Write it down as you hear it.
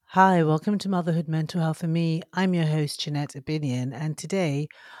Hi, welcome to Motherhood Mental Health and Me. I'm your host, Jeanette Abinion, and today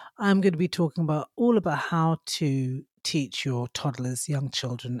I'm going to be talking about all about how to teach your toddlers, young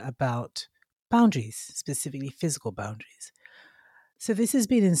children, about boundaries, specifically physical boundaries. So this has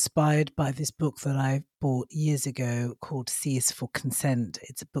been inspired by this book that I bought years ago called C is for Consent.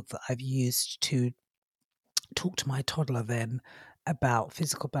 It's a book that I've used to talk to my toddler then about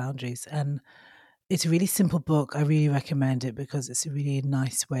physical boundaries. And it's a really simple book. I really recommend it because it's a really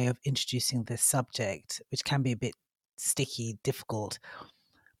nice way of introducing this subject, which can be a bit sticky, difficult.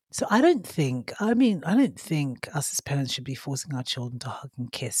 So I don't think us as parents should be forcing our children to hug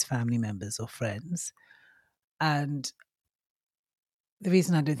and kiss family members or friends. And the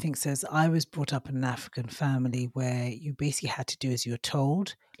reason I don't think so is I was brought up in an African family where you basically had to do as you were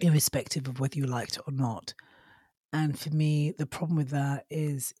told, irrespective of whether you liked it or not. And for me, the problem with that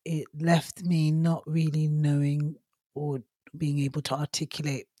is it left me not really knowing or being able to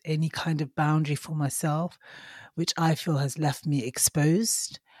articulate any kind of boundary for myself, which I feel has left me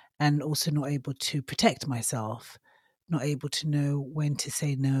exposed and also not able to protect myself, not able to know when to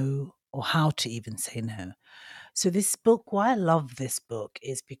say no or how to even say no. So, this book, why I love this book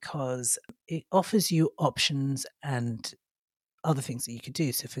is because it offers you options and other things that you could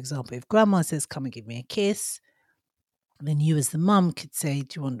do. So, for example, if grandma says, "Come and give me a kiss," then you as the mum could say,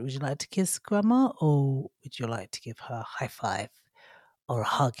 would you like to kiss grandma or would you like to give her a high five or a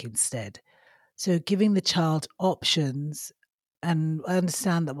hug instead? So giving the child options, and I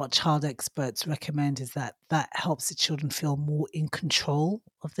understand that what child experts recommend is that that helps the children feel more in control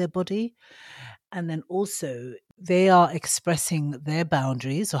of their body. And then also they are expressing their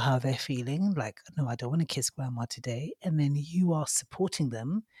boundaries or how they're feeling, like, no, I don't want to kiss grandma today. And then you are supporting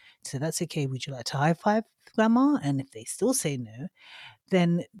them. So that's okay. Would you like to high five grandma? And if they still say no,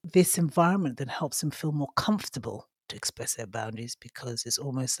 then this environment then helps them feel more comfortable to express their boundaries because it's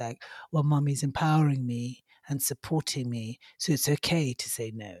almost like, well, mummy's empowering me and supporting me. So it's okay to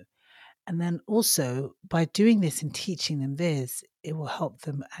say no. And then also by doing this and teaching them this, it will help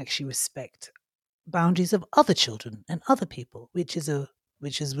them actually respect boundaries of other children and other people, which is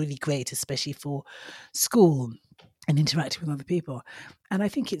really great, especially for school and interacting with other people. And I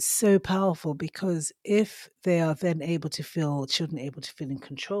think it's so powerful because if they are then children able to feel in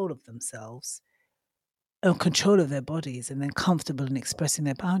control of themselves, control of their bodies, and then comfortable in expressing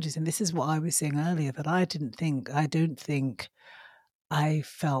their boundaries. And this is what I was saying earlier that I don't think I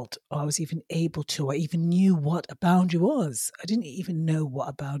felt I was even able to, or even knew what a boundary was. I didn't even know what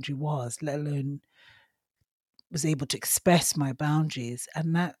a boundary was, let alone was able to express my boundaries.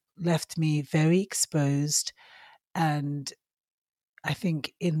 And that left me very exposed and I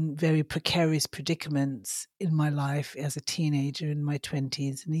think in very precarious predicaments in my life as a teenager in my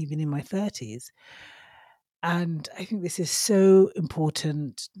 20s and even in my 30s. And I think this is so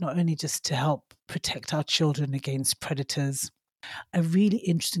important, not only just to help protect our children against predators. A really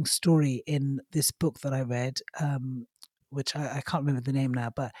interesting story in this book that I read, which I can't remember the name now,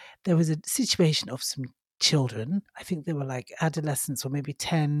 but there was a situation of some children. I think they were like adolescents or maybe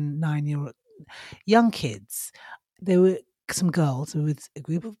 10, 9-year old young kids. There were some girls with a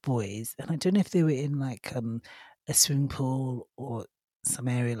group of boys, and I don't know if they were in like a swimming pool or some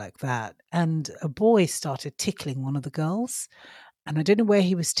area like that. And a boy started tickling one of the girls, and I don't know where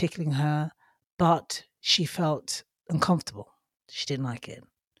he was tickling her, but she felt uncomfortable. She didn't like it.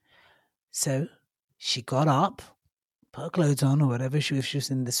 So she got up, put her clothes on or whatever. If she was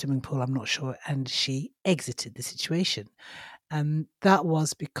in the swimming pool, I'm not sure. And she exited the situation. And that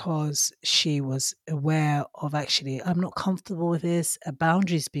was because she was aware of actually, I'm not comfortable with this. A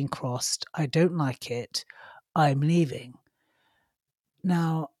boundary's been crossed. I don't like it. I'm leaving.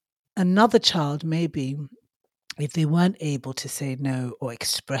 Now, another child, maybe, if they weren't able to say no or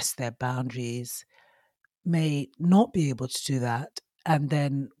express their boundaries, may not be able to do that. And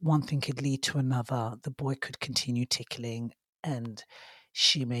then one thing could lead to another. The boy could continue tickling, and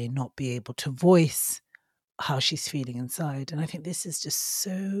she may not be able to voice how she's feeling inside. And I think this is just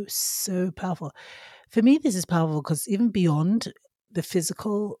so, so powerful. For me, this is powerful because even beyond the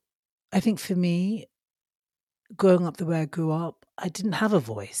physical, I think for me, growing up the way I grew up, I didn't have a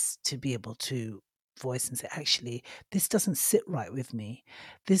voice to be able to voice and say, actually, this doesn't sit right with me.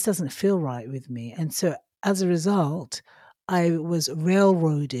 This doesn't feel right with me. And so as a result, I was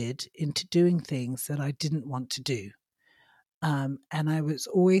railroaded into doing things that I didn't want to do. And I was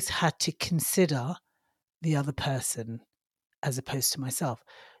always had to consider the other person as opposed to myself.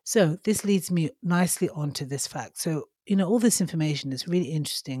 So this leads me nicely onto this fact. So, all this information is really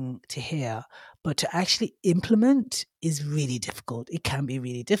interesting to hear, but to actually implement is really difficult. It can be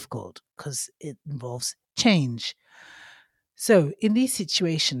really difficult because it involves change. So in these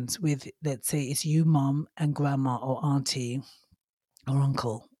situations with, let's say it's you, mom, and grandma or auntie or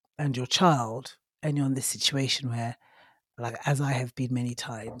uncle and your child, and you're in this situation where, like, as I have been many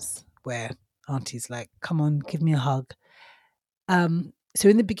times, where auntie's like, come on, give me a hug. So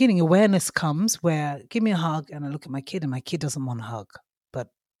in the beginning, awareness comes where give me a hug, and I look at my kid, and my kid doesn't want a hug, but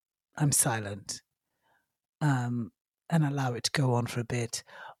I'm silent, um, and allow it to go on for a bit.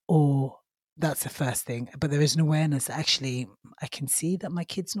 Or that's the first thing. But there is an awareness. Actually, I can see that my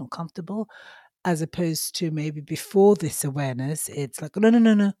kid's not comfortable, as opposed to maybe before this awareness, it's like, no, no,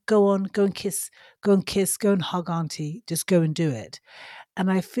 no, no, go and kiss, go and hug auntie, just go and do it. And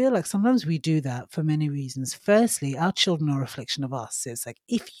I feel like sometimes we do that for many reasons. Firstly, our children are a reflection of us. So it's like,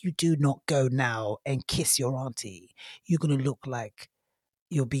 if you do not go now and kiss your auntie, you're going to look like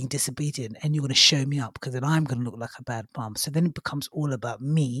you're being disobedient and you're going to show me up because then I'm going to look like a bad mum. So then it becomes all about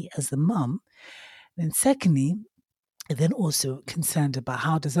me as the mum. Then secondly, then also concerned about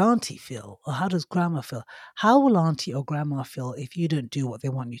how does auntie feel or how does grandma feel? How will auntie or grandma feel if you don't do what they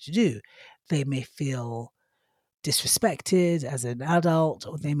want you to do? They may feel disrespected as an adult,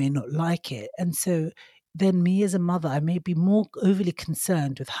 or they may not like it. And so then me as a mother, I may be more overly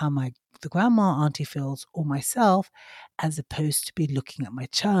concerned with how the grandma auntie feels or myself, as opposed to be looking at my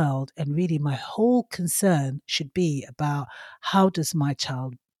child. And really my whole concern should be about how does my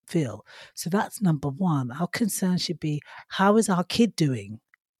child feel. So that's number one. Our concern should be, how is our kid doing?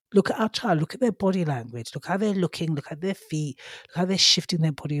 Look at our child, look at their body language, look how they're looking, look at their feet, look how they're shifting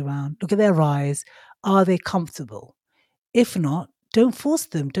their body around, look at their eyes. Are they comfortable? If not, don't force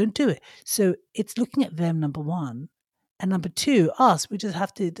them, don't do it. So it's looking at them, number one. And number two, us, we just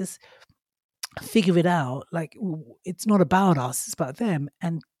have to just figure it out. Like, it's not about us, it's about them.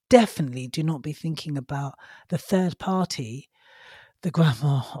 And definitely do not be thinking about the third party, the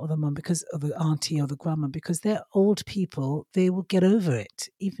grandma or the mum, because, or the auntie or the grandma, because they're old people. They will get over it,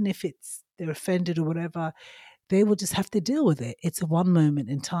 even if they're offended or whatever. They will just have to deal with it. It's a one moment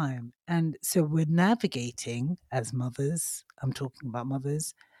in time, and so we're navigating as mothers. I'm talking about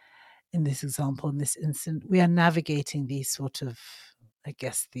mothers in this example, in this instant. We are navigating these sort of, I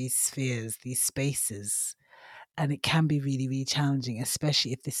guess, these spheres, these spaces, and it can be really, really challenging,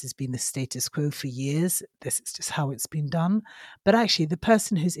 especially if this has been the status quo for years. This is just how it's been done. But actually, the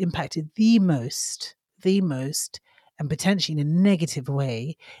person who's impacted the most, and potentially in a negative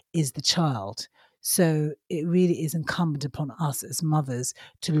way, is the child. So it really is incumbent upon us as mothers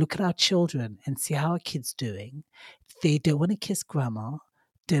to look at our children and see how our kids doing. If they don't want to kiss grandma,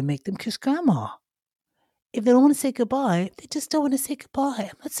 don't make them kiss grandma. If they don't want to say goodbye, they just don't want to say goodbye.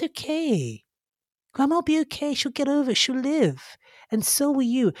 And that's okay. Grandma will be okay. She'll get over it. She'll live. And so will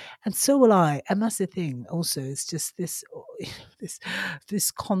you. And so will I. And that's the thing also. It's just this, this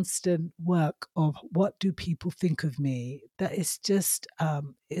constant work of what do people think of me? That is just,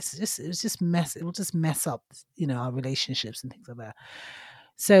 it will just mess up, our relationships and things like that.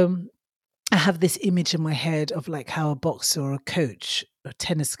 So I have this image in my head of like how a boxer or a coach, a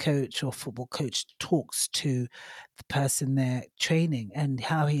tennis coach or football coach talks to the person they're training, and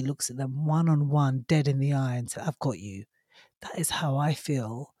how he looks at them one on one, dead in the eye, and says, I've got you. That is how I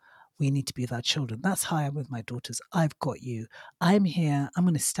feel we need to be with our children. That's how I am with my daughters. I've got you. I'm here. I'm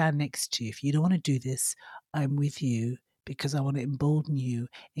going to stand next to you. If you don't want to do this, I'm with you, because I want to embolden you,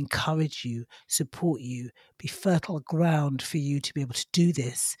 encourage you, support you, be fertile ground for you to be able to do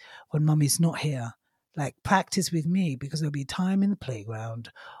this when mummy's not here. Like, practice with me, because there'll be time in the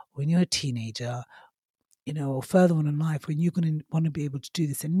playground when you're a teenager, or further on in life, when you're going to want to be able to do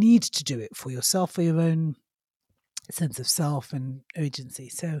this and need to do it for yourself, for your own sense of self and urgency.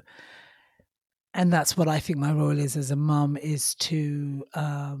 So, and that's what I think my role is as a mum, is to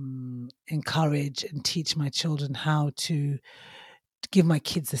encourage and teach my children how to give my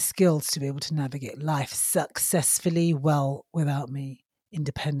kids the skills to be able to navigate life successfully, well, without me,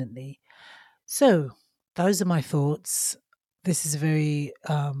 independently. So those are my thoughts. This is a very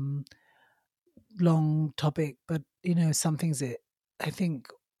long topic, but some things that I think,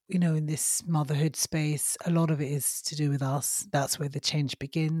 in this motherhood space, a lot of it is to do with us. That's where the change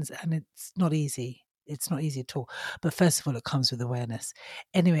begins, and it's not easy. It's not easy at all. But first of all, it comes with awareness.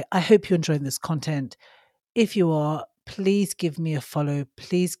 Anyway, I hope you're enjoying this content. If you are, please give me a follow.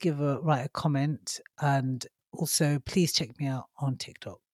 Please write a comment, and also please check me out on TikTok.